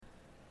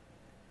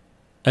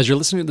As you're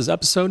listening to this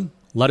episode,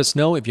 let us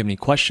know if you have any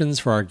questions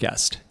for our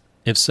guest.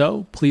 If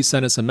so, please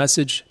send us a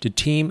message to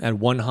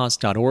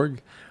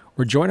team@onehoss.org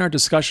or join our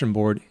discussion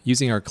board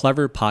using our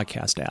Clever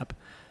podcast app.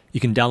 You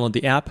can download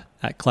the app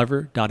at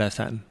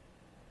clever.fm.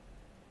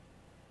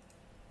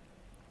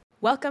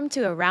 Welcome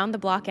to Around the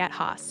Block at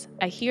Haas,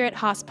 a Here at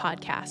Haas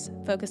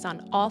podcast focused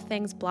on all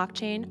things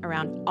blockchain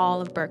around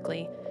all of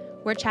Berkeley.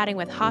 We're chatting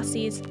with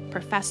Haassies,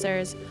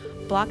 professors,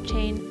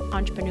 blockchain,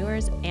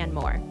 entrepreneurs, and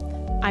more.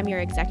 I'm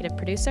your executive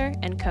producer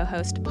and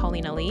co-host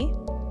Paulina Lee.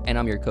 And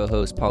I'm your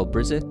co-host, Paul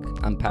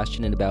Brzyk. I'm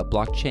passionate about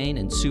blockchain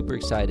and super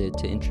excited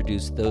to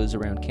introduce those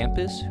around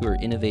campus who are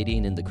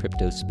innovating in the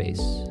crypto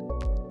space.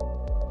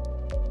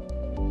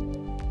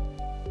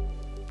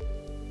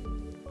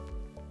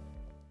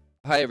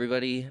 Hi,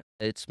 everybody.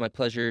 It's my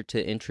pleasure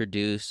to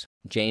introduce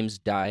James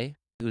Dye,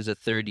 who's a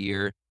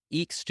third-year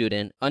EECS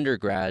student,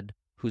 undergrad,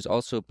 who's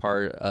also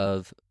part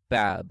of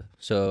BAB.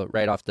 So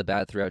right off the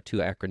bat, throughout two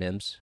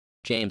acronyms.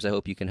 James, I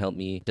hope you can help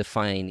me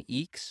define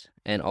EECS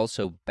and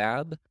also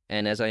BAB.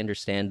 And as I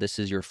understand, this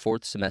is your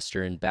fourth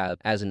semester in BAB.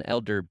 As an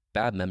elder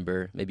BAB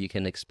member, maybe you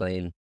can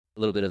explain a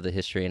little bit of the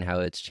history and how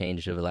it's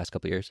changed over the last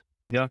couple of years.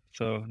 Yeah,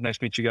 so nice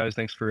to meet you guys.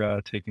 Thanks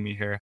for taking me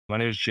here. My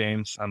name is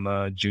James. I'm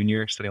a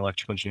junior studying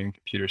electrical engineering and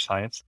computer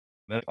science.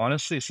 And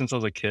honestly, since I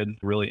was a kid,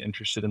 really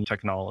interested in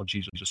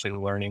technology, just like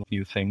learning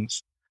new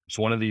things.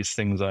 So one of these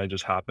things I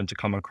just happened to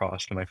come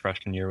across in my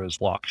freshman year was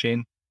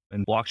blockchain.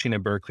 And blockchain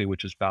at Berkeley,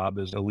 which is BAB,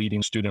 is a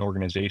leading student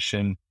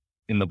organization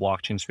in the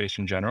blockchain space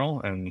in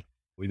general. And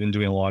we've been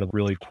doing a lot of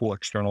really cool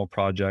external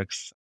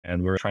projects.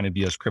 And we're trying to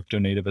be as crypto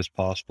native as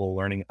possible,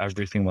 learning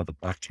everything about the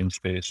blockchain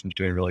space and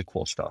doing really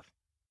cool stuff.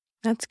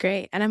 That's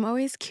great. And I'm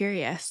always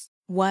curious,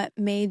 what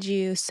made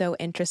you so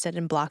interested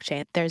in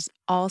blockchain? There's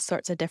all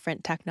sorts of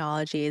different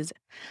technologies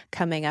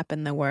coming up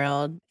in the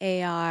world.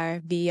 AR,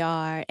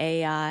 VR,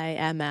 AI,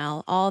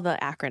 ML, all the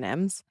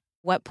acronyms.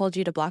 What pulled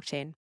you to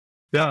blockchain?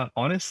 Yeah,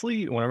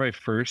 honestly, whenever I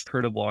first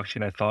heard of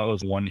blockchain, I thought it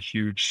was one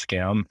huge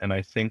scam. And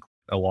I think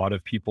a lot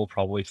of people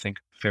probably think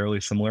fairly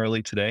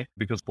similarly today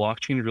because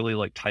blockchain is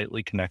really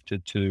tightly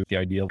connected to the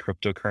idea of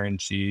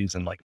cryptocurrencies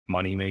and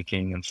money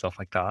making and stuff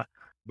like that.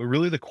 But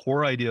really the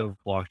core idea of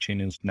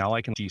blockchain is now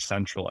I can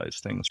decentralize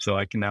things. So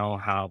I can now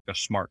have a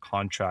smart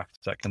contract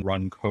that can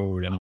run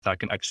code and that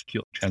can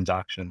execute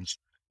transactions.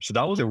 So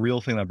that was a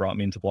real thing that brought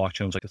me into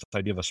blockchain, was this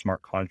idea of a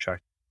smart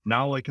contract.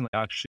 Now I can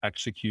actually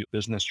execute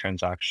business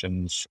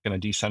transactions in a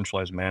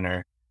decentralized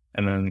manner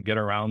and then get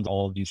around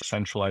all of these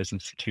centralized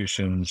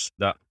institutions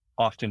that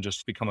often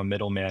just become a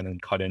middleman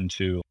and cut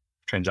into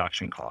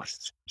transaction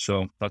costs.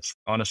 So that's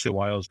honestly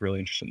why I was really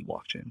interested in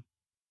blockchain.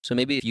 So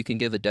maybe if you can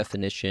give a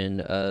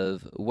definition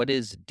of what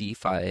is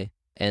DeFi,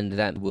 and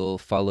that will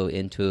follow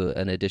into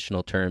an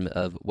additional term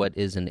of what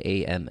is an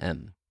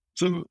AMM.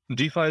 So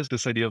DeFi is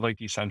this idea of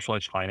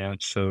decentralized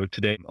finance. So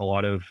today, a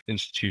lot of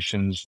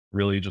institutions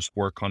really just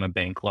work on a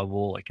bank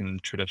level, in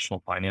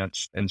traditional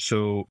finance. And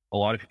so a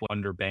lot of people are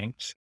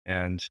underbanked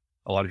and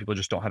a lot of people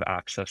just don't have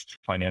access to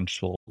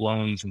financial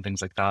loans and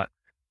things like that.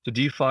 So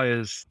DeFi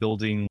is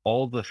building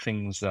all the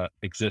things that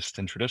exist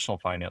in traditional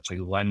finance,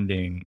 like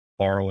lending,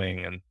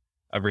 borrowing, and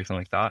everything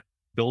like that,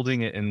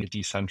 building it in a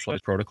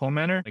decentralized protocol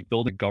manner,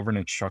 build a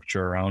governance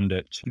structure around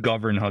it to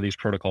govern how these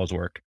protocols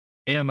work.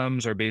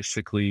 AMMs are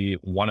basically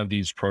one of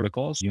these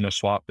protocols.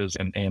 Uniswap is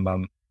an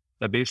AMM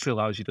that basically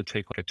allows you to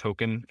take a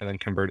token and then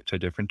convert it to a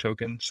different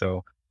token.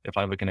 So if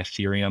I have an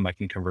Ethereum, I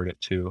can convert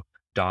it to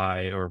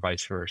DAI or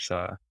vice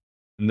versa.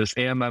 And this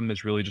AMM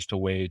is really just a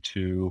way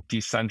to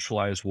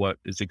decentralize what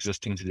is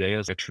existing today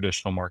as a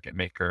traditional market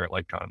maker,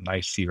 like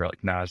NYSE or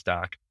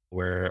NASDAQ,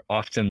 where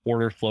often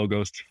order flow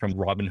goes from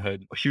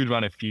Robinhood. A huge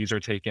amount of fees are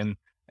taken.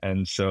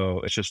 And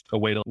so it's just a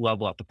way to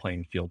level out the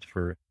playing field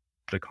for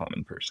the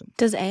common person.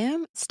 Does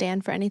AM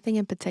stand for anything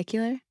in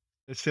particular?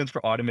 It stands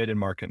for Automated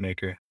Market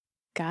Maker.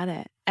 Got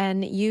it.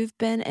 And you've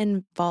been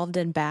involved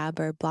in BAB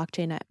or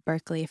blockchain at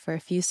Berkeley for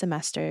a few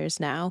semesters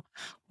now.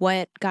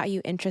 What got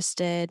you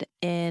interested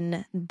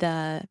in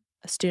the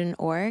student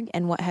org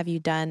and what have you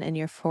done in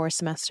your 4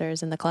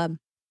 semesters in the club?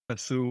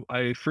 So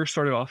I first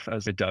started off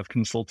as a dev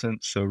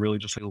consultant. So really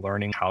just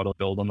learning how to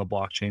build on the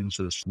blockchain.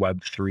 So this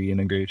Web3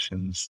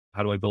 integrations,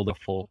 how do I build a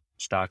full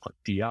stack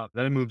DApp?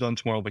 Then I moved on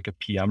to more of a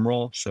PM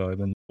role. So I've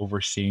been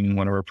overseeing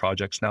one of our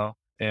projects now.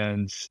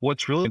 And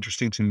what's really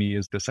interesting to me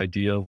is this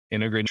idea of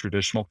integrating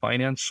traditional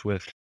finance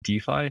with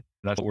DeFi.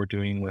 That's what we're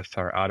doing with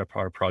our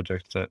Adapower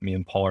project that me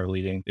and Paul are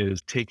leading,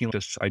 is taking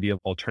this idea of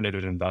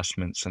alternative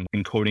investments and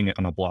encoding it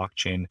on a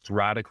blockchain to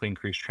radically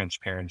increase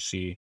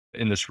transparency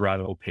in this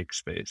rather opaque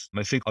space.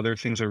 And I think other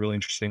things are really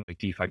interesting, like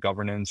DeFi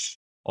governance.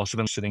 Also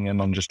been sitting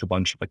in on just a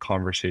bunch of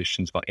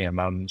conversations about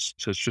AMMs.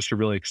 So it's just a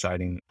really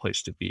exciting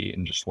place to be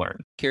and just learn.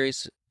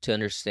 Curious to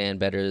understand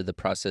better the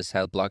process,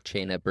 how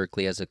blockchain at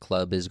Berkeley as a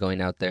club is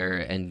going out there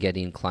and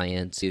getting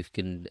clients. If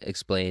you can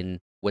explain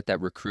what that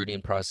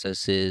recruiting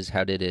process is,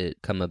 how did it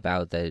come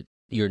about that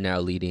you're now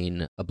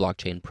leading a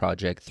blockchain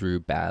project through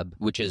BAB,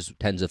 which is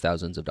tens of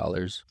thousands of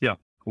dollars? Yeah.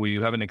 We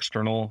have an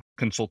external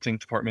consulting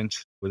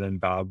department within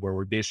BAB where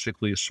we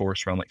basically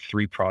source around like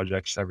 3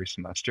 projects every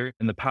semester.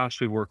 In the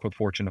past, we've worked with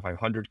Fortune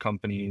 500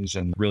 companies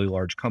and really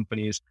large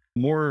companies.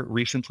 More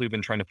recently, we've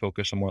been trying to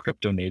focus on more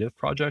crypto native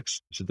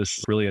projects. So this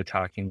is really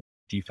attacking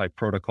DeFi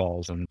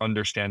protocols and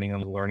understanding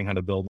and learning how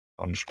to build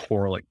on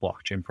core like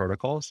blockchain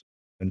protocols.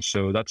 And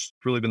so that's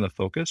really been the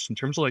focus. In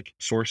terms of like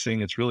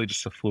sourcing, it's really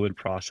just a fluid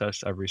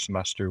process. Every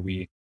semester,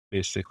 we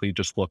basically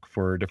just look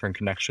for different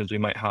connections we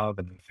might have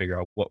and figure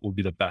out what will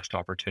be the best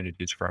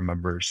opportunities for our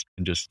members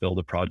and just build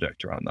a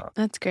project around that.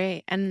 That's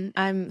great. And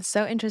I'm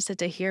so interested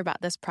to hear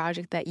about this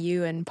project that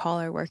you and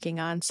Paul are working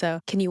on. So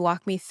can you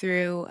walk me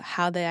through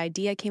how the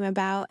idea came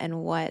about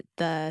and what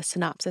the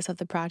synopsis of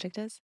the project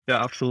is?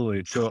 Yeah,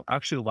 absolutely. So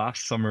actually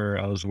last summer,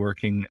 I was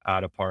working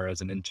at Apar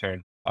as an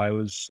intern. I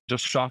was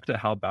just shocked at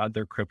how bad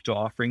their crypto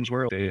offerings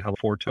were. They have a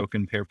 4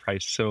 token pair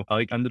price. So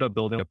I ended up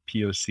building a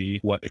POC,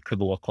 what it could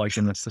look like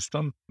in the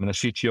system. And the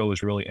CTO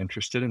was really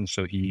interested. And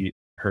so he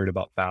heard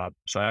about BAB.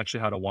 So I actually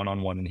had a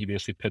one-on-one and he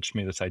basically pitched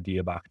me this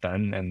idea back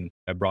then. And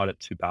I brought it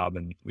to BAB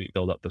and we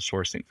built up the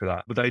sourcing for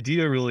that. But the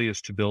idea really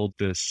is to build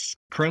this.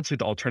 Currently,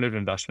 the alternative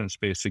investment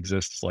space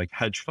exists like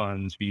hedge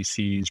funds,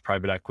 VCs,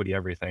 private equity,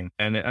 everything.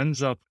 And it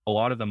ends up a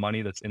lot of the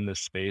money that's in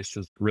this space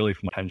is really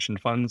from pension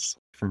funds,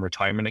 from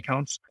retirement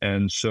accounts.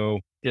 And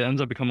so it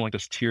ends up becoming like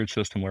this tiered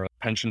system where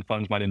pension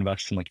funds might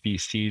invest in like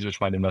VCs, which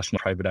might invest in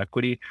private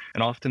equity.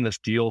 And often this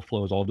deal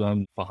flow is all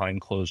done behind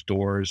closed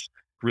doors,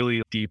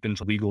 really deep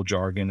into legal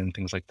jargon and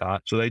things like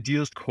that. So the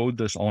idea is to code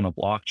this on a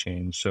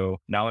blockchain. So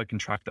now I can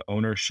track the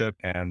ownership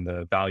and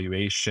the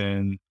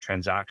valuation,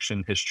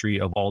 transaction history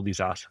of all these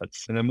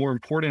assets. And then more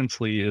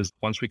importantly is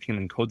once we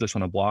can encode this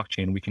on a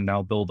blockchain, we can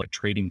now build a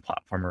trading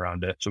platform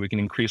around it. So we can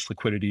increase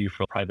liquidity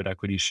for private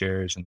equity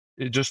shares, and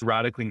it just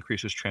radically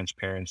increases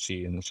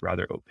transparency in this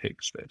rather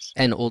opaque space.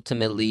 And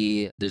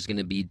ultimately, there's going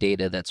to be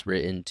data that's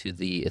written to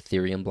the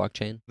Ethereum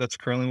blockchain. That's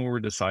currently what we're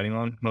deciding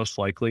on, most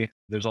likely.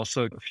 There's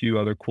also a few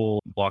other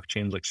cool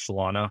blockchains like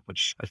Solana,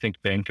 which I think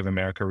Bank of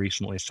America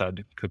recently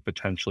said could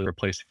potentially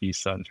replace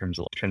Visa in terms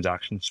of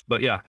transactions.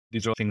 But yeah,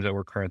 these are things that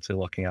we're currently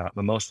looking at.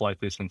 But most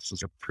likely, since this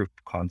is a proof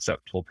of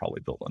concept, we'll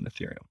probably build on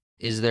Ethereum.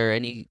 Is there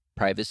any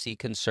privacy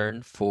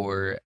concern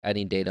for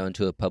adding data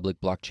onto a public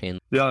blockchain?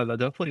 Yeah, that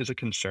definitely is a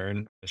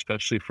concern,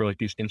 especially for like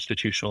these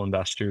institutional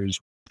investors.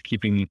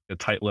 Keeping a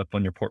tight lip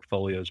on your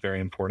portfolio is very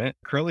important.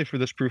 Currently, for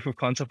this proof of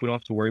concept, we don't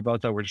have to worry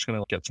about that. We're just going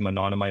to get some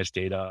anonymized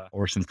data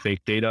or some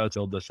fake data to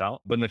build this out.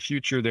 But in the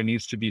future, there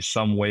needs to be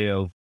some way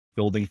of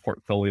building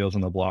portfolios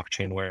on the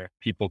blockchain where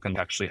people can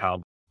actually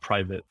have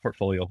private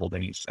portfolio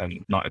holdings and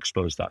not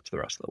expose that to the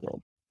rest of the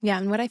world. Yeah,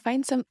 and what I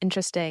find so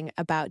interesting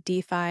about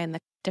DeFi and the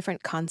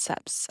different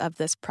concepts of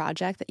this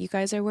project that you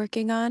guys are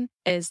working on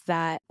is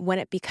that when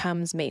it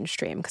becomes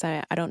mainstream,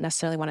 because I don't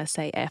necessarily want to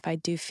say if, I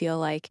do feel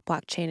like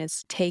blockchain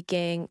is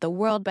taking the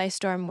world by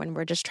storm when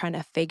we're just trying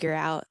to figure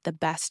out the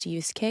best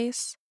use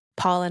case.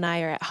 Paul and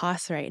I are at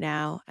Haas right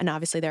now, and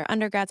obviously there are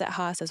undergrads at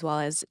Haas as well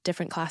as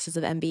different classes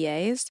of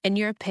MBAs. In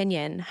your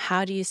opinion,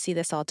 how do you see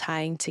this all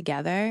tying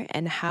together,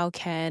 and how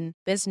can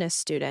business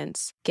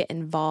students get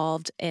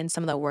involved in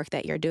some of the work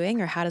that you're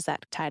doing, or how does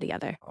that tie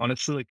together?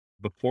 Honestly, like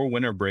before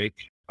winter break,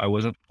 I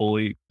wasn't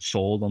fully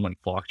sold on like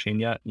blockchain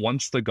yet.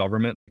 Once the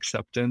government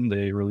accepted in,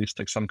 they released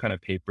like some kind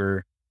of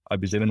paper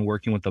because they've been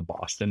working with the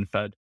Boston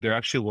Fed. They're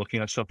actually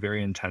looking at stuff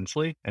very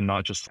intensely and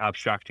not just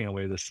abstracting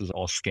away this is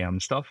all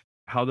scam stuff.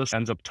 How this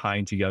ends up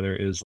tying together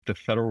is the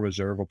Federal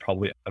Reserve will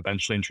probably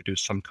eventually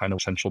introduce some kind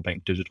of central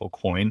bank digital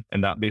coin,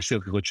 and that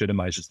basically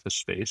legitimizes the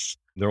space.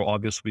 There will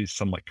obviously be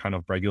some like kind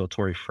of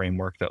regulatory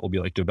framework that will be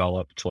like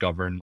developed to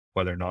govern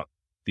whether or not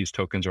these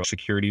tokens are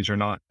securities or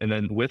not. And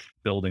then with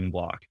Building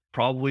Block,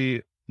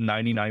 probably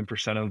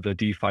 99% of the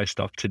DeFi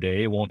stuff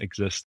today won't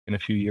exist in a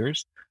few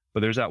years. But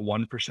there's that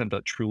 1%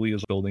 that truly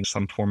is building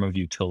some form of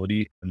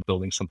utility and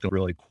building something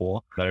really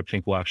cool that I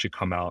think will actually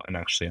come out and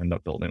actually end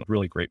up building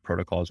really great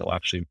protocols that will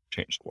actually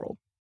change the world.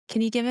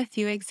 Can you give a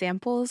few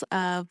examples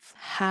of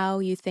how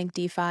you think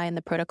DeFi and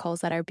the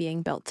protocols that are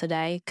being built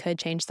today could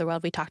change the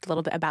world? We talked a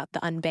little bit about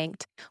the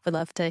unbanked. Would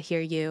love to hear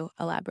you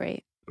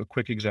elaborate. A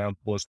quick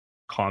example is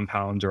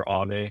Compounds or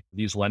Aave.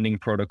 These lending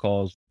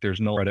protocols, there's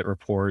no credit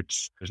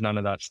reports. There's none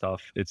of that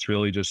stuff. It's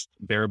really just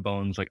bare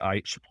bones. Like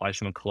I supply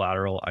some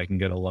collateral, I can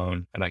get a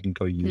loan and I can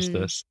go use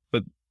this.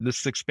 But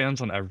this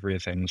expands on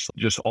everything. So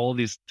just all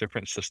these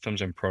different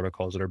systems and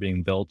protocols that are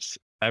being built,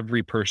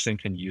 every person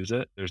can use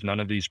it. There's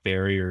none of these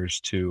barriers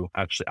to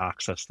actually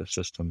access the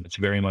system. It's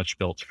very much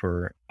built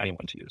for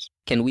anyone to use.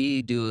 Can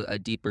we do a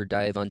deeper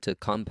dive onto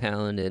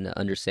Compound and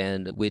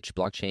understand which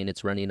blockchain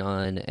it's running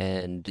on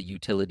and the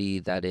utility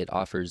that it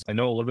offers? I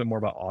know a little bit more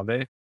about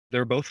Aave.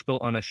 They're both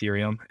built on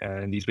Ethereum,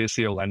 and these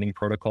basically are lending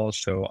protocols.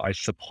 So I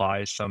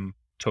supply some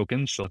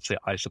tokens. So let's say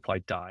I supply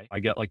DAI. I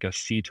get like a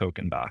C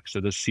token back. So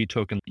this C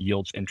token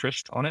yields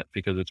interest on it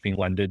because it's being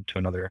lended to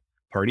another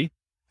party.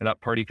 And that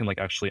party can like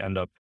actually end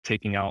up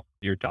taking out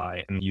your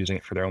DAI and using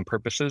it for their own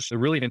purposes. The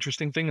really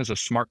interesting thing is a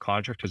smart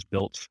contract is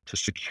built to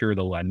secure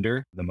the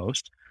lender the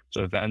most.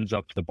 So if it ends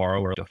up the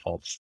borrower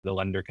defaults, the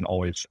lender can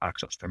always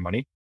access their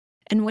money.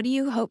 And what do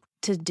you hope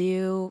to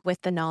do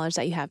with the knowledge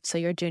that you have? So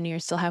you're a junior, you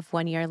still have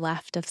 1 year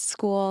left of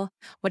school.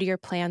 What are your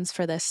plans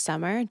for this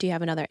summer? Do you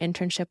have another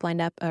internship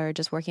lined up or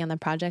just working on the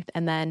project?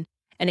 And then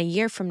in a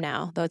year from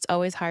now, though it's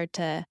always hard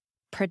to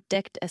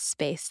predict a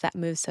space that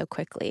moves so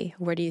quickly,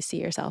 where do you see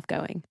yourself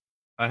going?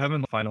 I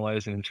haven't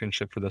finalized an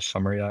internship for this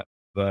summer yet,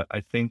 but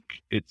I think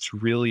it's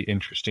really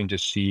interesting to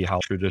see how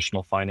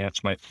traditional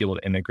finance might be able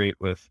to integrate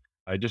with.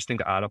 I just think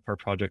the Adapar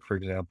project, for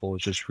example,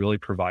 is just really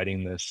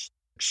providing this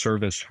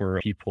service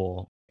for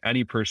people.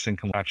 Any person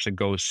can actually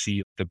go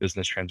see the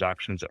business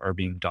transactions that are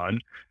being done.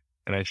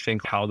 And I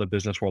think how the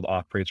business world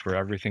operates, where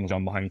everything's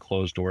done behind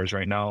closed doors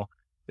right now,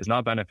 is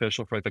not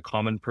beneficial for like the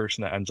common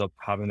person that ends up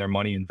having their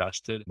money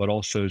invested, but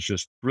also is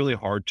just really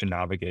hard to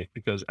navigate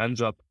because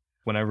ends up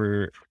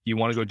whenever you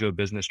want to go do a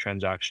business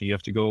transaction, you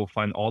have to go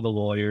find all the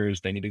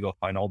lawyers. They need to go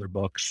find all their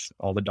books,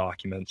 all the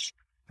documents,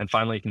 and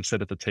finally you can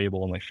sit at the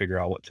table and like figure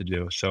out what to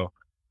do. So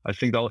I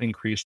think that'll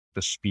increase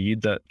the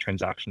speed that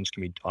transactions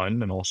can be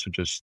done and also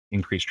just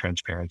increase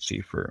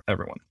transparency for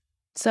everyone.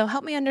 So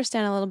help me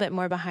understand a little bit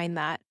more behind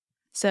that.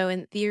 So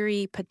in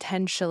theory,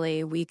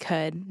 potentially we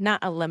could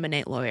not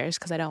eliminate lawyers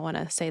because I don't want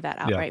to say that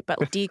Yeah. outright,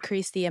 but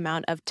decrease the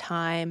amount of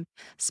time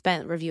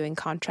spent reviewing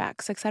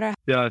contracts, et cetera.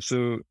 Yeah.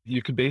 So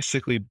you could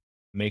basically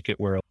make it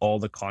where all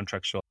the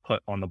contracts are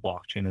put on the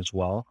blockchain as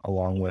well,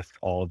 along with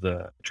all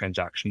the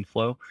transaction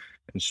flow.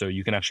 And so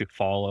you can actually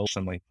follow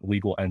some like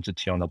legal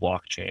entity on the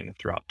blockchain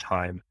throughout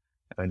time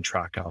and then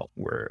track out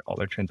where all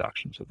their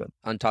transactions have been.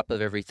 On top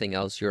of everything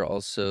else, you're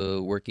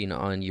also working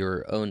on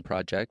your own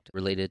project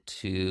related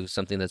to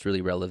something that's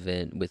really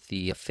relevant with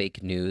the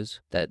fake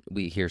news that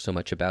we hear so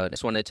much about. I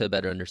just wanted to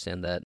better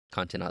understand that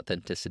content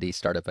authenticity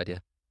startup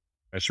idea.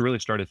 I just really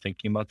started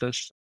thinking about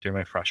this during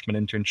my freshman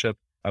internship.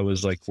 I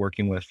was like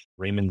working with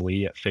Raymond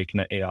Lee at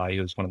FakeNet AI,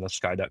 who's one of the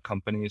Skydeck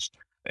companies.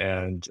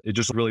 And it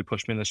just really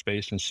pushed me in the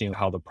space and seeing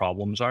how the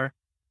problems are.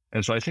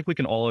 And so I think we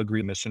can all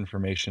agree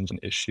misinformation is an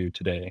issue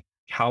today.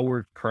 How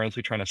we're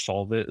currently trying to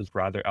solve it is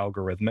rather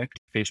algorithmic.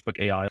 Facebook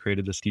AI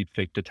created this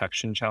deepfake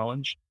detection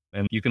challenge,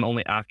 and you can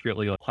only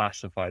accurately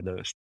classify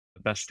those.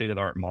 The best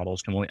state-of-the-art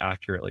models can only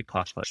accurately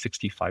classify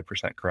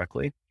 65%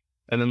 correctly.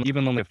 And then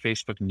even on the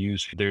Facebook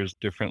news, there's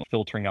different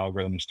filtering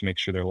algorithms to make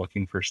sure they're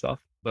looking for stuff.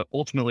 But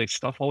ultimately,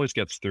 stuff always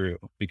gets through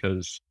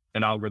because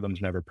an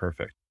algorithm's never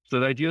perfect. So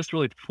the idea is to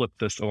really flip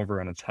this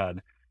over on its head.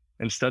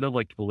 Instead of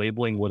like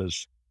labeling what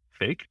is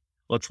fake,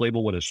 let's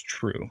label what is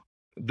true.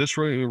 This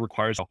really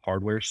requires a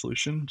hardware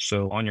solution.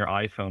 So on your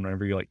iPhone,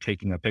 whenever you're like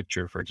taking a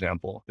picture, for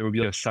example, there would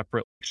be a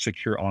separate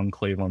secure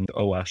enclave on the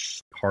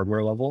OS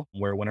hardware level,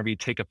 where whenever you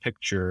take a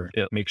picture,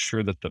 it makes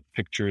sure that the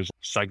picture is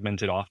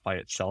segmented off by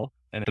itself.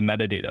 And the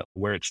metadata,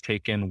 where it's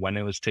taken, when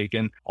it was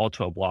taken, all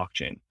to a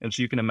blockchain. And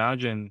so you can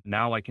imagine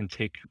now I can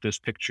take this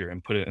picture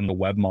and put it in the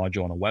web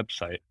module on a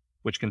website,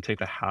 which can take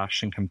a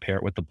hash and compare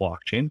it with the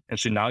blockchain. And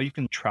so now you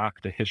can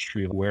track the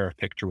history of where a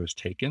picture was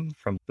taken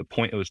from the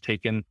point it was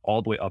taken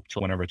all the way up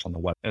to whenever it's on the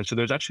web. And so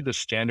there's actually this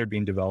standard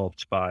being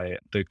developed by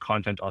the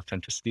Content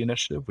Authenticity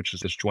Initiative, which is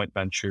this joint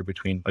venture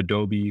between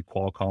Adobe,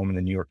 Qualcomm, and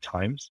the New York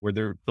Times, where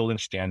they're building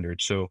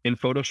standards. So in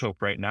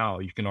Photoshop right now,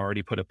 you can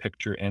already put a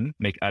picture in,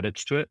 make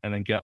edits to it, and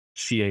then get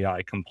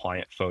CAI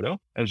compliant photo.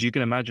 As you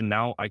can imagine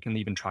now, I can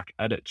even track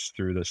edits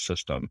through this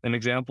system. An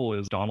example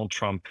is Donald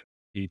Trump.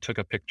 He took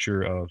a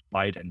picture of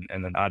Biden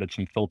and then added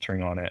some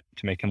filtering on it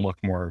to make him look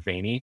more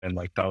veiny. And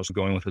like that was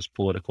going with his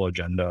political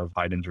agenda of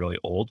Biden's really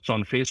old. So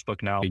on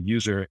Facebook now, a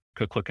user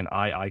could click an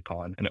eye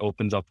icon and it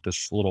opens up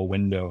this little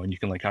window and you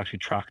can like actually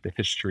track the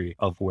history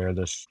of where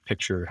this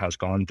picture has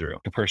gone through.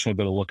 A person would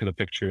be able to look at the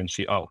picture and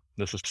see, oh,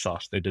 this is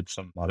sus. They did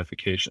some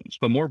modifications.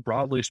 But more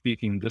broadly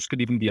speaking, this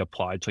could even be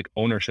applied to like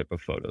ownership of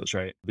photos,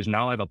 right? Because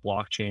now I have a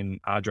blockchain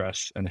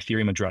address, an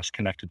Ethereum address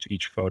connected to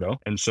each photo.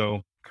 And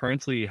so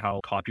currently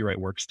how copyright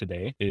works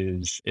today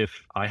is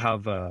if I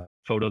have a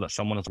photo that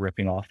someone is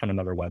ripping off on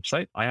another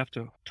website, I have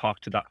to talk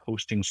to that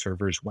hosting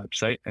server's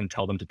website and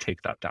tell them to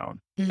take that down.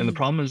 And the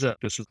problem is that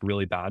this is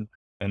really bad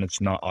and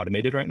it's not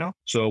automated right now.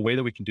 So a way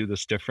that we can do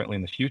this differently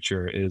in the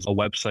future is a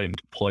website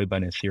deployed by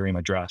an Ethereum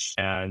address.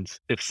 And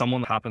if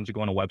someone happens to go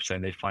on a website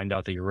and they find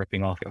out that you're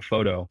ripping off a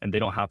photo and they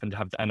don't happen to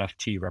have the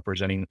NFT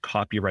representing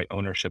copyright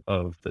ownership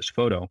of this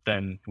photo,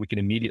 then we can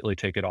immediately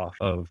take it off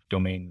of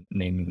domain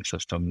naming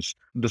systems.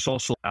 This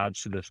also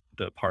adds to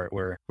the part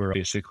where we're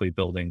basically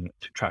building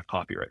to track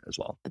copyright as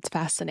well. It's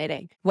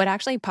fascinating. What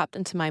actually popped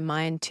into my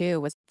mind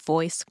too was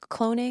voice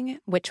cloning,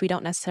 which we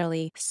don't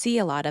necessarily see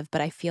a lot of,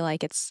 but I feel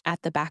like it's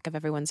at the back of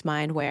everyone's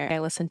mind, where I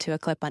listened to a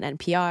clip on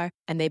NPR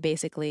and they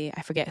basically,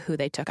 I forget who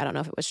they took. I don't know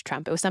if it was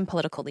Trump. It was some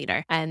political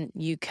leader. And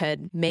you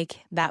could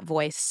make that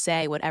voice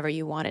say whatever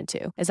you wanted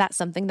to. Is that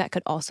something that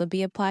could also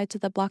be applied to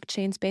the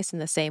blockchain space in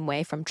the same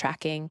way, from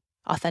tracking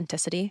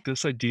authenticity?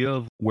 This idea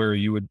of where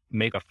you would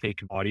make a fake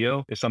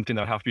audio is something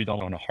that would have to be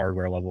done on a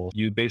hardware level.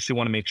 You basically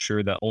want to make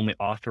sure that only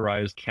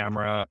authorized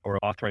camera or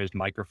authorized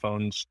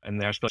microphones,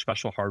 and there's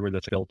special hardware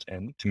that's built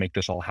in to make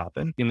this all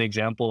happen. In the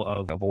example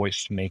of a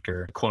voice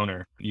maker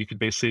cloner, you could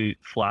basically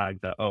flag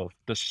that, oh,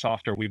 this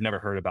software we've never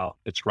heard about,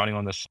 it's running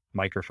on this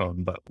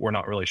microphone, but we're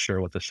not really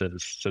sure what this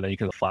is. So then you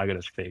can flag it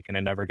as fake and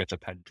it never gets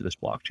appended to this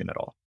blockchain at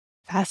all.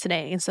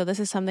 Fascinating. And so this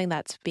is something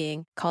that's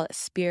being, call it,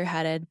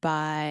 spearheaded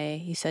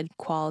by, you said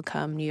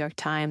Qualcomm, New York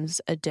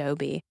Times,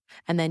 Adobe.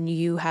 And then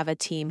you have a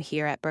team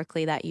here at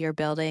Berkeley that you're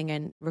building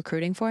and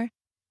recruiting for?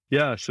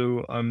 Yeah,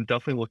 so I'm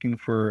definitely looking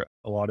for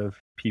a lot of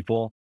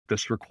people.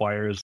 This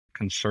requires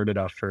concerted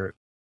effort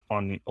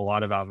on a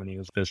lot of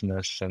avenues,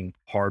 business and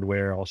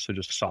hardware, also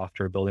just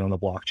software building on the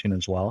blockchain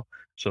as well.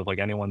 So if like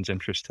anyone's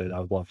interested, I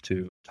would love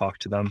to talk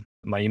to them.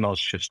 My email is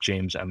just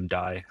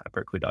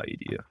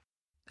jamesmdye@berkeley.edu.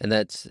 And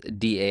that's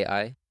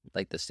DAI,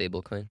 like the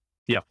stablecoin?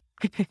 Yeah,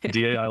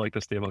 DAI like the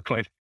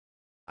stablecoin.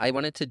 I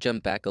wanted to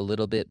jump back a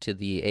little bit to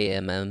the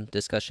AMM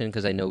discussion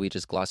because I know we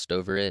just glossed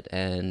over it.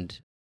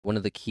 And one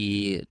of the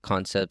key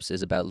concepts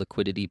is about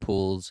liquidity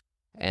pools.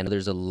 And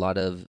there's a lot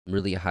of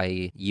really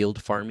high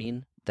yield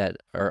farming that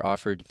are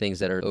offered, things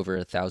that are over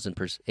 1,000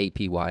 per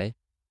APY.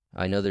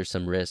 I know there's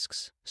some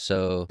risks.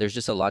 So there's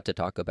just a lot to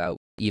talk about,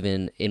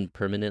 even in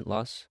permanent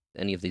loss.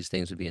 Any of these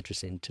things would be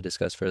interesting to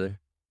discuss further.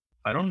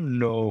 I don't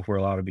know if we're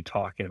allowed to be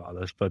talking about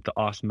this, but the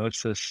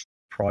Osmosis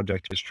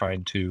project is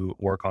trying to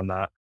work on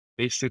that.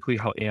 Basically,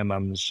 how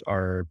AMMs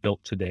are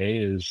built today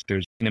is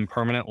there's an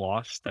impermanent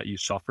loss that you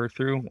suffer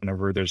through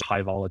whenever there's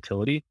high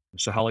volatility.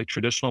 So how like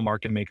traditional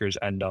market makers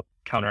end up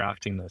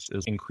counteracting this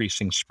is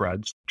increasing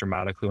spreads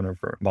dramatically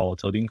whenever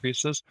volatility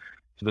increases.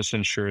 So this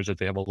ensures that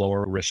they have a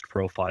lower risk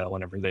profile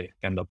whenever they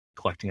end up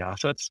collecting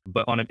assets.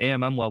 But on an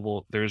AMM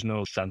level, there's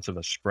no sense of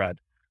a spread.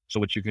 So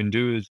what you can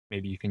do is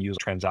maybe you can use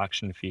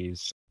transaction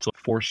fees to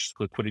force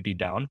liquidity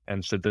down.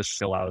 And so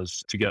this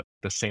allows to get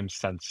the same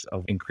sense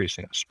of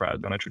increasing a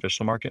spread on a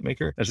traditional market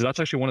maker. And so that's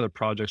actually one of the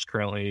projects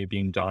currently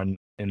being done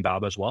in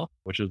BAB as well,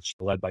 which is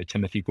led by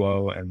Timothy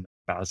Guo and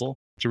Basil.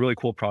 It's a really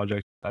cool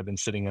project. I've been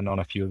sitting in on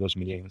a few of those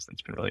meetings.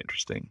 It's been really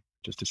interesting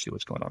just to see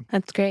what's going on.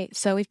 That's great.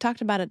 So we've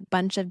talked about a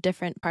bunch of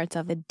different parts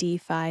of the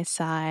DeFi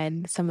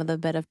side, some of the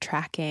bit of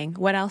tracking.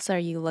 What else are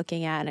you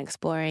looking at and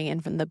exploring in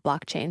from the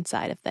blockchain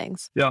side of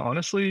things? Yeah,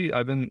 honestly,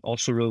 I've been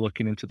also really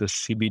looking into the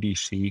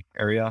CBDC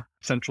area,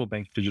 central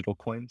bank digital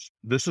coins.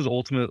 This is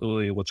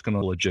ultimately what's going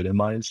to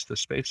legitimize the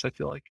space, I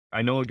feel like.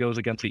 I know it goes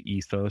against the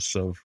ethos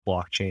of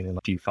blockchain and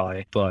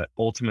DeFi, but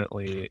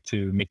ultimately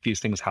to make these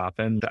things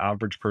happen, the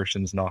average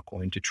person's not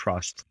going to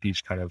trust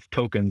these kind of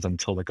tokens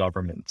until the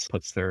government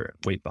puts their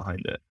weight behind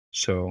it.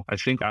 So I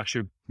think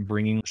actually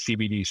bringing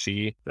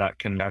CBDC that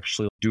can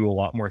actually do a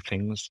lot more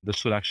things,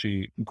 this would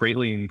actually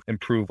greatly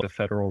improve the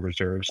Federal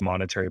Reserve's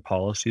monetary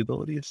policy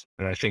abilities.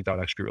 And I think that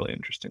would actually be really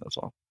interesting as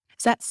well.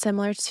 Is that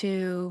similar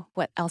to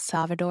what El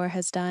Salvador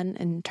has done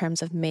in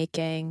terms of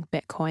making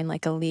Bitcoin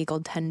like a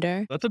legal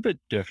tender? That's a bit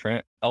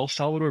different. El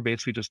Salvador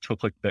basically just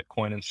took like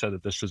Bitcoin and said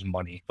that this is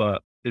money,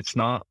 but it's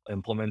not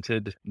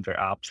implemented. Their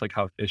apps like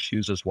have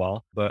issues as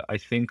well. But I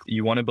think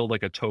you want to build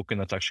like a token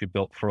that's actually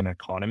built for an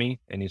economy.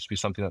 It needs to be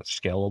something that's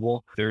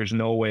scalable. There's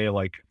no way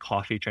like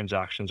coffee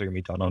transactions are going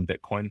to be done on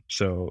Bitcoin.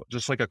 So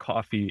just like a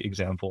coffee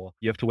example,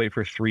 you have to wait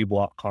for 3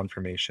 block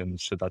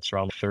confirmations. So that's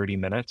around 30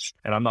 minutes.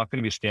 And I'm not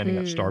going to be standing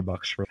at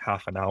Starbucks for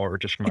half an hour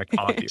just for my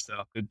coffee.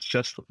 So it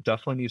just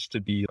definitely needs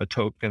to be a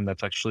token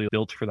that's actually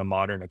built for the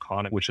modern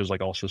economy, which is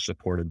like also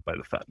supported by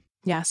the Fed.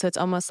 Yeah. So it's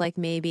almost like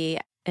maybe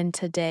in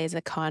today's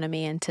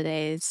economy and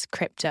today's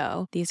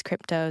crypto, these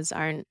cryptos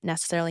aren't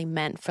necessarily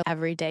meant for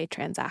everyday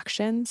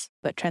transactions,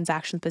 but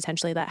transactions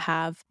potentially that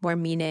have more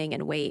meaning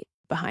and weight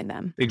behind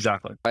them.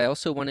 Exactly. I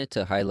also wanted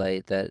to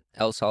highlight that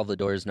El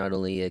Salvador is not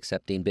only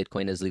accepting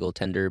Bitcoin as legal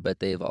tender,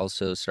 but they've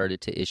also started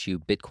to issue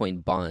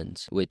Bitcoin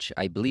bonds, which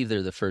I believe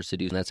they're the first to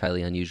do, and that's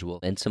highly unusual.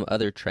 And some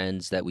other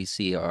trends that we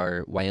see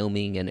are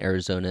Wyoming and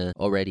Arizona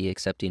already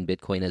accepting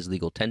Bitcoin as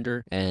legal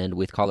tender, and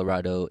with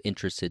Colorado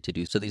interested to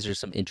do. So these are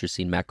some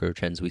interesting macro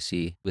trends we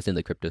see within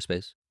the crypto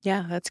space.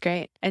 Yeah, that's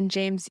great. And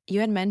James, you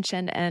had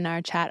mentioned in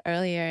our chat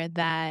earlier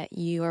that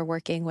you are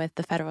working with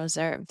the Federal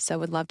Reserve. So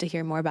would love to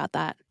hear more about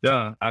that.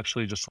 Yeah,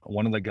 actually just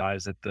one of the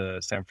guys at the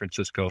San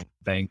Francisco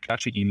bank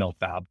actually emailed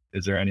Fab,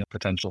 is there any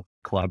potential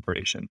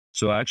collaboration?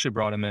 So I actually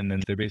brought him in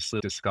and they're basically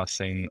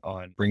discussing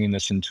on bringing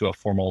this into a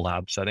formal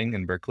lab setting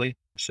in Berkeley.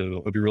 So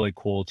it would be really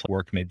cool to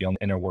work maybe on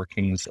the inner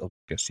workings of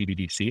a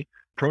CBDC.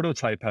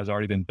 Prototype has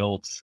already been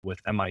built with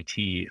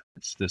MIT.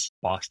 It's this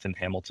Boston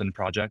Hamilton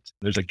project.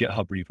 There's a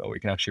GitHub repo where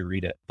you can actually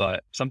read it.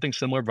 But something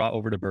similar brought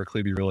over to Berkeley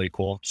would be really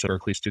cool. So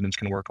Berkeley students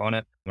can work on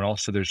it. And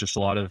also there's just a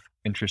lot of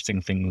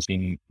interesting things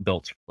being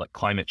built, like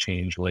climate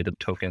change related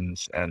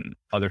tokens and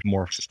other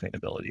more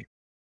sustainability.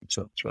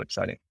 So it's really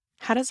exciting.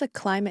 How does a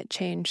climate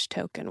change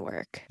token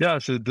work? Yeah,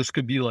 so this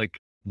could be like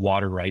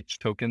water rights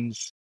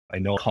tokens. I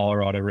know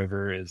Colorado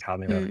River is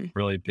having a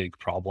really big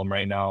problem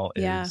right now.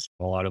 Yeah. Is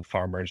a lot of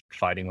farmers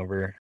fighting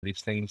over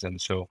these things. And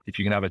so if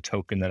you can have a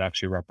token that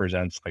actually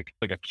represents like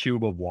a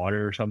cube of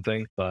water or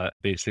something, but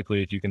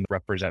basically if you can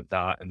represent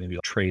that and maybe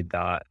trade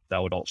that,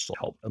 that would also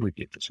help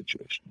alleviate the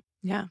situation.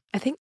 Yeah. I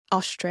think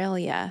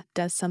Australia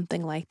does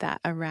something like that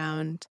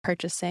around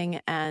purchasing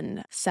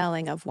and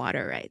selling of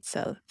water rights.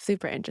 So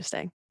super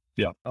interesting.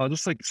 Yeah, I'll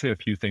just say a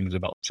few things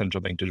about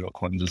central bank digital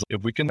coins. Is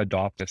if we can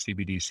adopt a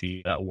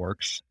CBDC that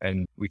works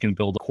and we can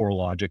build core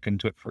logic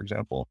into it, for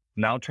example,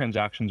 now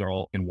transactions are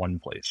all in one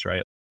place,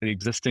 right? The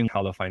existing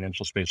how the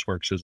financial space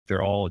works is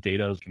they're all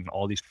data in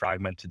all these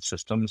fragmented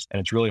systems,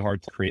 and it's really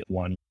hard to create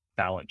one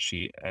balance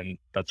sheet. And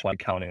that's why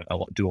accounting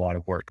do a lot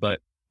of work.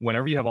 But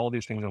whenever you have all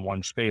these things in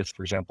one space,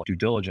 for example, due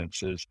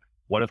diligence is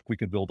what if we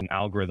could build an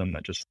algorithm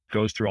that just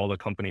goes through all the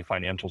company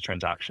financial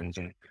transactions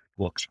and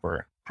looks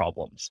for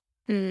problems?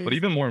 But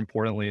even more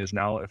importantly is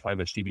now if I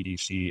have a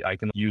CBDC, I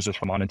can use this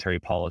for monetary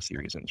policy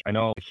reasons. I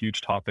know a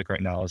huge topic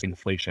right now is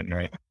inflation,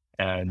 right?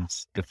 And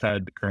the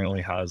Fed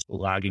currently has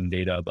lagging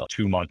data about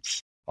 2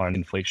 months on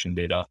inflation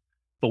data.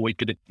 But what we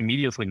could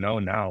immediately know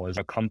now is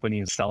a company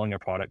is selling a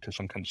product to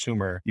some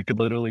consumer. You could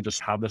literally just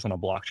have this on a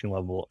blockchain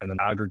level and then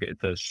aggregate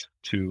this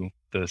to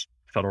the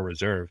Federal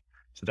Reserve.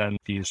 So then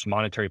these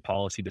monetary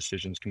policy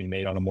decisions can be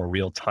made on a more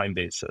real-time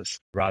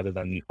basis rather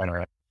than on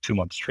our 2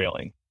 months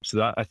trailing. So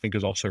that I think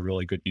is also a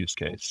really good use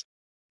case.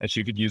 And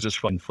so you could use this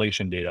for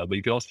inflation data, but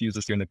you could also use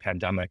this during the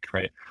pandemic,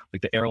 right?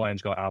 Like the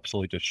airlines got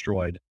absolutely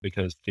destroyed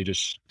because they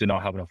just did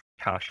not have enough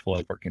cash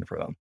flow working for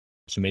them.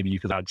 So maybe you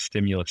could add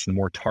stimulus and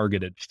more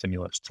targeted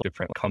stimulus to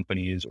different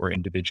companies or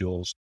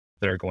individuals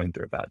that are going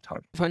through a bad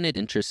time. I find it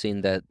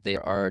interesting that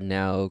there are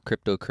now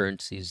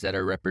cryptocurrencies that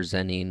are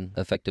representing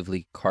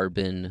effectively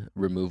carbon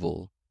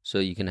removal. So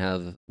you can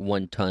have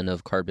 1 ton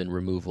of carbon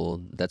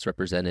removal that's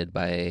represented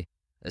by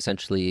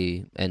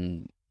essentially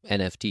an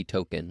NFT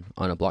token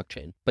on a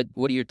blockchain. But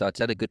what are your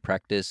thoughts? Is that a good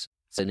practice?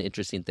 It's an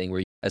interesting thing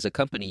where as a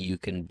company, you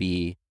can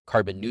be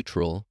carbon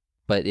neutral,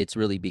 but it's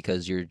really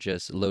because you're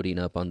just loading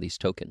up on these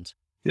tokens.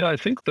 Yeah, I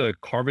think the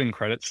carbon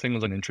credits thing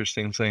was an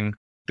interesting thing.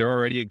 There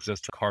already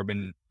exists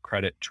carbon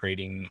credit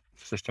trading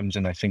systems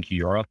in, I think,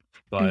 Europe,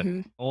 but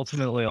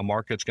ultimately a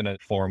market's going to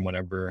form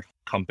whenever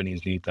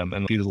companies need them.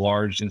 And these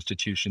large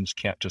institutions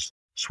can't just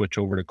switch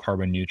over to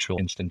carbon neutral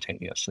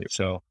instantaneously.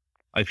 So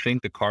I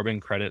think the carbon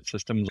credit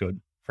system is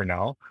good for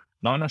now.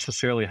 Not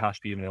necessarily has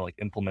to be even like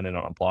implemented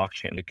on a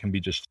blockchain. It can be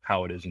just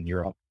how it is in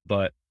Europe.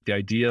 But the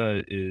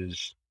idea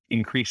is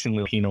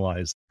increasingly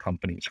penalize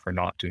companies for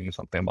not doing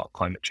something about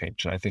climate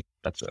change. And I think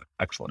that's an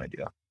excellent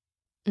idea.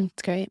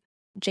 That's great.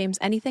 James,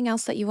 anything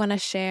else that you want to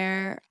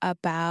share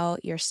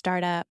about your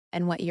startup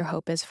and what your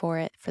hope is for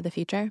it for the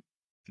future?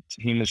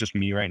 The team is just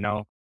me right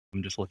now.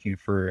 I'm just looking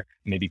for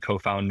maybe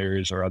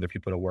co-founders or other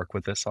people to work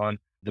with this on.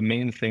 The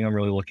main thing I'm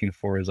really looking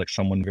for is like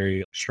someone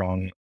very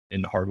strong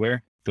in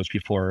hardware. Those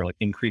people are like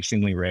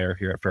increasingly rare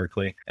here at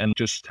Berkeley, and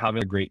just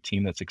having a great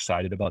team that's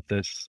excited about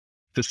this.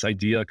 This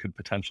idea could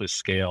potentially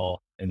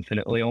scale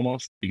infinitely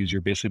almost, because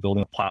you're basically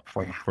building a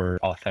platform for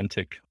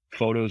authentic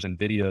photos and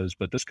videos,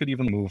 but this could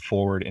even move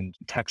forward in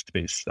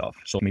text-based stuff.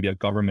 So maybe a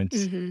government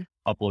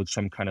uploads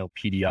some kind of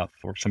PDF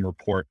or some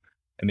report,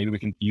 and maybe we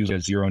can use a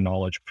zero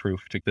knowledge proof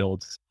to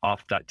build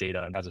off that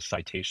data and as a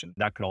citation.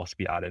 That could also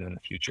be added in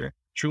the future.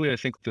 Truly, I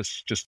think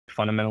this just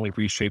fundamentally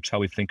reshapes how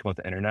we think about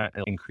the internet.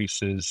 It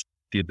increases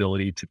the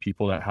ability to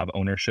people that have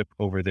ownership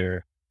over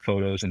their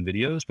photos and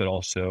videos, but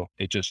also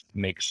it just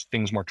makes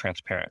things more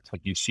transparent.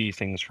 Like you see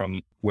things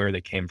from where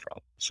they came from.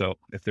 So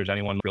if there's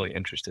anyone really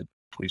interested,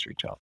 please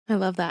reach out. I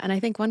love that. And I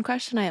think one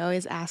question I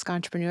always ask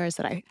entrepreneurs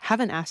that I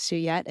haven't asked you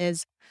yet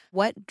is,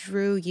 what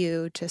drew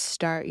you to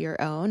start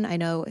your own? I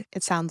know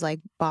it sounds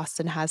like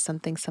Boston has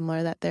something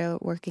similar that they're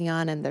working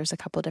on, and there's a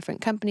couple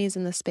different companies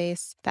in the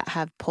space that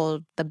have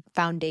pulled the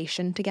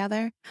foundation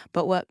together.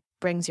 But what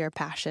brings your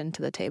passion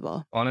to the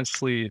table?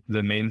 Honestly,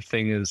 the main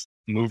thing is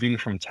moving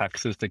from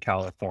Texas to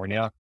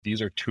California.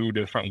 These are two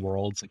different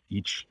worlds, like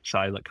each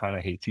side that kind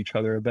of hates each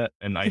other a bit.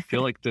 And I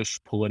feel like this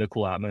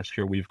political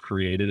atmosphere we've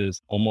created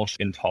is almost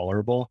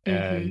intolerable.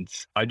 And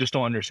I just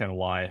don't understand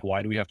why.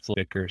 Why do we have to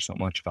bicker so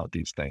much about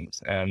these things?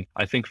 And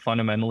I think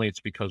fundamentally it's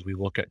because we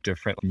look at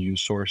different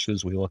news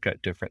sources, we look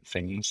at different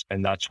things.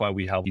 And that's why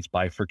we have these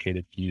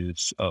bifurcated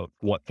views of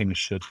what things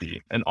should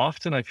be. And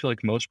often I feel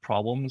like most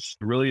problems,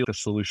 really the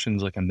solution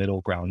is like a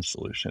middle ground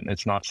solution.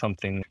 It's not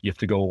something you have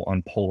to go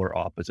on polar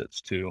opposites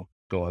to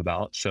go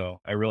about. So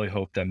I really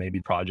hope that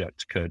maybe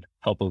projects could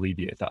help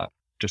alleviate that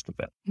just a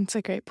bit. That's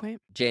a great point.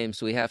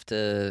 James, we have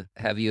to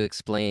have you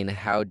explain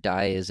how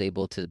DAI is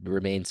able to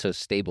remain so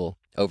stable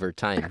over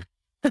time.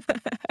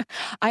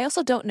 I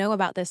also don't know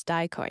about this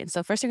DAI coin.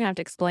 So first you're going to have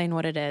to explain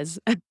what it is.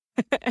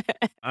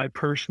 I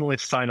personally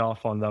sign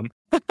off on them.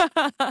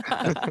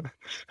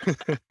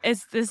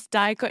 Is this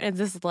DAI coin, is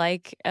this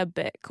like a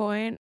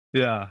Bitcoin?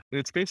 Yeah,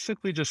 it's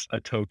basically just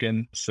a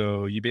token.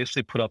 So you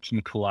basically put up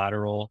some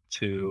collateral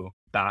to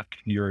back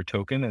your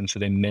token. And so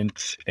they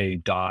mint a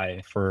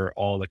DAI for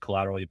all the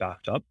collateral you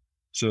backed up.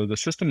 So the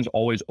system is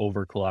always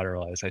over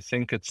collateralized. I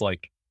think it's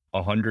like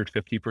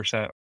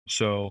 150%.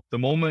 So the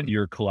moment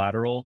your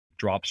collateral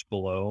drops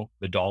below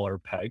the dollar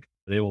peg,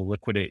 they will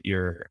liquidate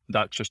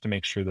that's just to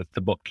make sure that the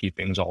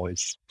bookkeeping is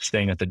always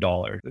staying at the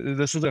dollar.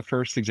 This is the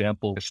first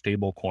example of a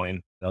stable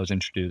coin that was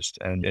introduced,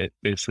 and it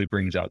basically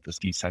brings out this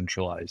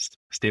decentralized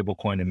stable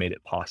coin and made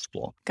it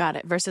possible. Got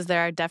it. Versus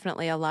there are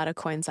definitely a lot of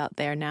coins out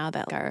there now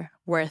that are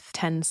worth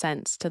 10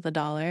 cents to the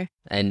dollar.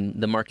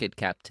 And the market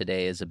cap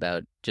today is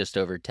about just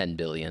over 10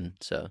 billion.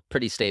 So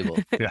pretty stable.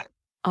 Yeah.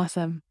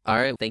 Awesome. All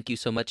right. Thank you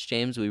so much,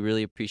 James. We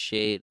really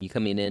appreciate you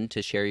coming in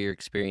to share your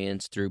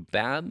experience through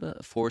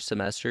BAB, 4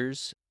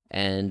 semesters,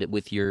 and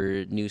with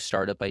your new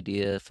startup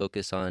idea,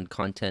 focus on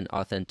content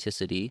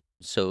authenticity.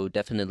 So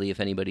definitely, if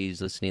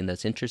anybody's listening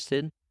that's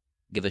interested,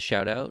 give a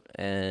shout out.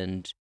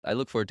 And I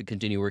look forward to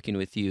continue working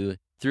with you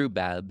through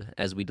BAB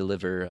as we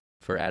deliver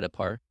for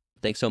Adipar.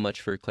 Thanks so much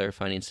for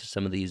clarifying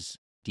some of these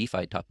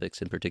DeFi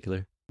topics in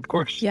particular. Of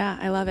course. Yeah,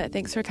 I love it.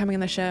 Thanks for coming on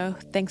the show.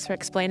 Thanks for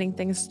explaining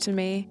things to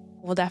me.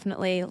 We'll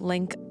definitely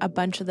link a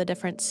bunch of the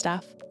different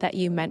stuff that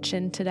you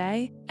mentioned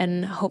today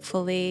and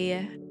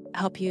hopefully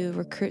help you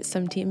recruit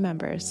some team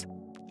members.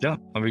 Yeah,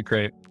 that'd be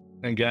great.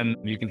 Again,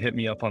 you can hit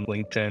me up on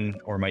LinkedIn,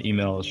 or my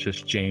email is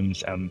just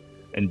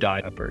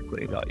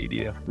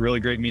jamesm@berkeley.edu. Really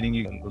great meeting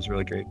you, and it was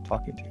really great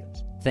talking to you.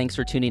 Thanks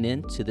for tuning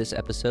in to this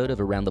episode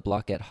of Around the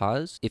Block at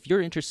Haas. If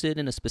you're interested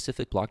in a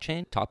specific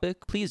blockchain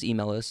topic, please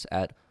email us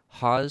at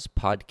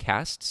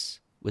haaspodcasts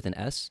with an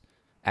S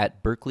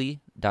at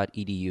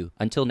berkeley.edu.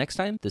 Until next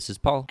time, this is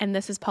Paul. And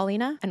this is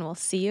Paulina, and we'll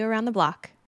see you around the block.